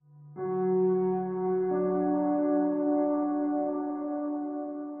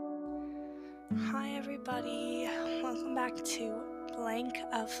Hi everybody, welcome back to Blank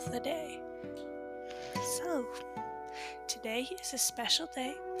of the Day. So, today is a special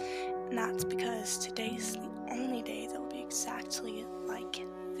day, and that's because today is the only day that will be exactly like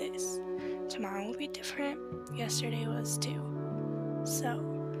this. Tomorrow will be different, yesterday was too. So,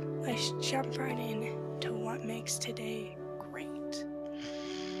 let's jump right in to what makes today great.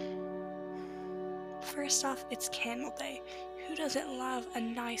 First off, it's Candle Day. Who doesn't love a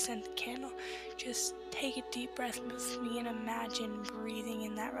nice scented candle? Just take a deep breath with me and imagine breathing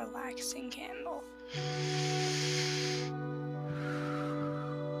in that relaxing candle.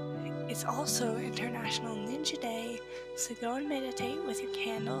 It's also International Ninja Day, so go and meditate with your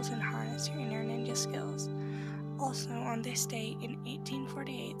candles and harness your inner ninja skills. Also, on this day in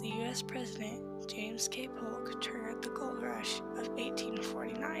 1848, the U.S. President James K. Polk triggered the gold rush of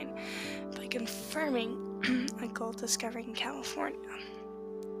 1849 by confirming a gold discovery in California.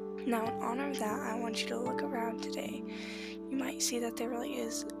 Now, in honor of that, I want you to look around today. You might see that there really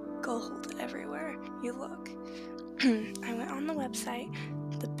is gold everywhere you look. I went on the website,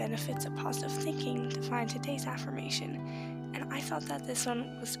 The Benefits of Positive Thinking, to find today's affirmation, and I thought that this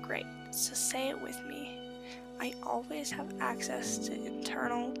one was great, so say it with me. I always have access to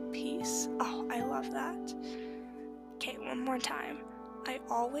internal peace. Oh, I love that. Okay, one more time. I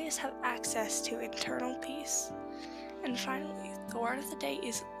always have access to internal peace. And finally, the word of the day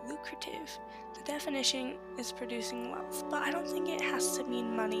is lucrative. The definition is producing wealth, but I don't think it has to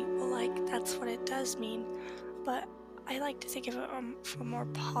mean money. Well, that's what it does mean, but I like to think of it from a more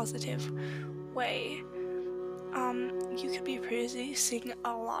positive way. You could be producing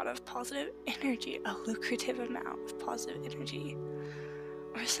a lot of positive energy, a lucrative amount of positive energy,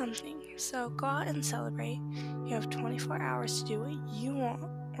 or something. So go out and celebrate. You have 24 hours to do what you want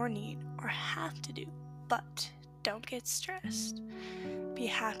or need or have to do, but don't get stressed. Be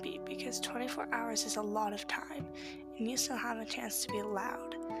happy because 24 hours is a lot of time and you still have a chance to be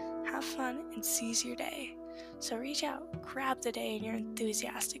loud. Have fun and seize your day. So reach out, grab the day in your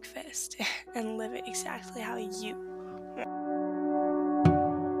enthusiastic fist, and live it exactly how you want.